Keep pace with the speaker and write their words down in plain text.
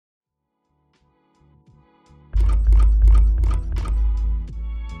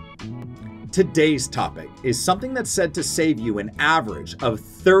Today's topic is something that's said to save you an average of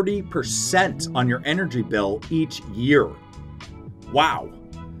 30% on your energy bill each year. Wow.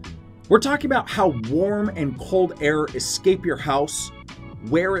 We're talking about how warm and cold air escape your house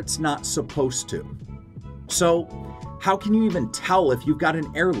where it's not supposed to. So, how can you even tell if you've got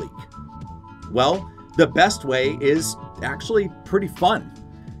an air leak? Well, the best way is actually pretty fun.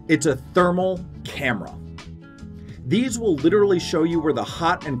 It's a thermal camera. These will literally show you where the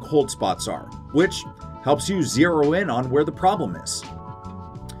hot and cold spots are, which helps you zero in on where the problem is.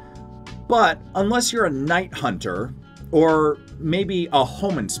 But unless you're a night hunter or maybe a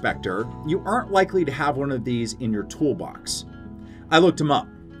home inspector, you aren't likely to have one of these in your toolbox. I looked them up.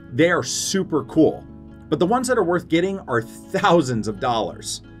 They are super cool, but the ones that are worth getting are thousands of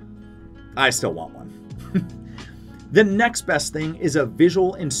dollars. I still want one. The next best thing is a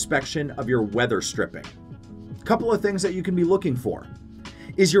visual inspection of your weather stripping. Couple of things that you can be looking for.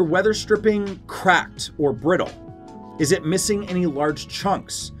 Is your weather stripping cracked or brittle? Is it missing any large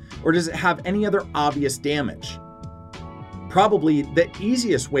chunks? Or does it have any other obvious damage? Probably the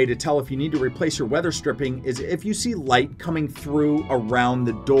easiest way to tell if you need to replace your weather stripping is if you see light coming through around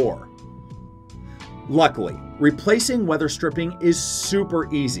the door. Luckily, replacing weather stripping is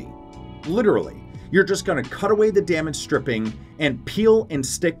super easy. Literally, you're just going to cut away the damaged stripping and peel and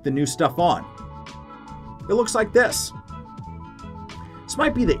stick the new stuff on. It looks like this. This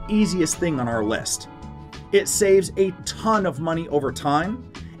might be the easiest thing on our list. It saves a ton of money over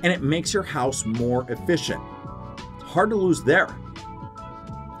time, and it makes your house more efficient. Hard to lose there.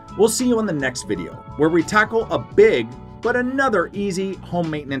 We'll see you on the next video, where we tackle a big, but another easy home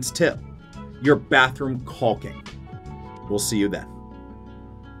maintenance tip: your bathroom caulking. We'll see you then.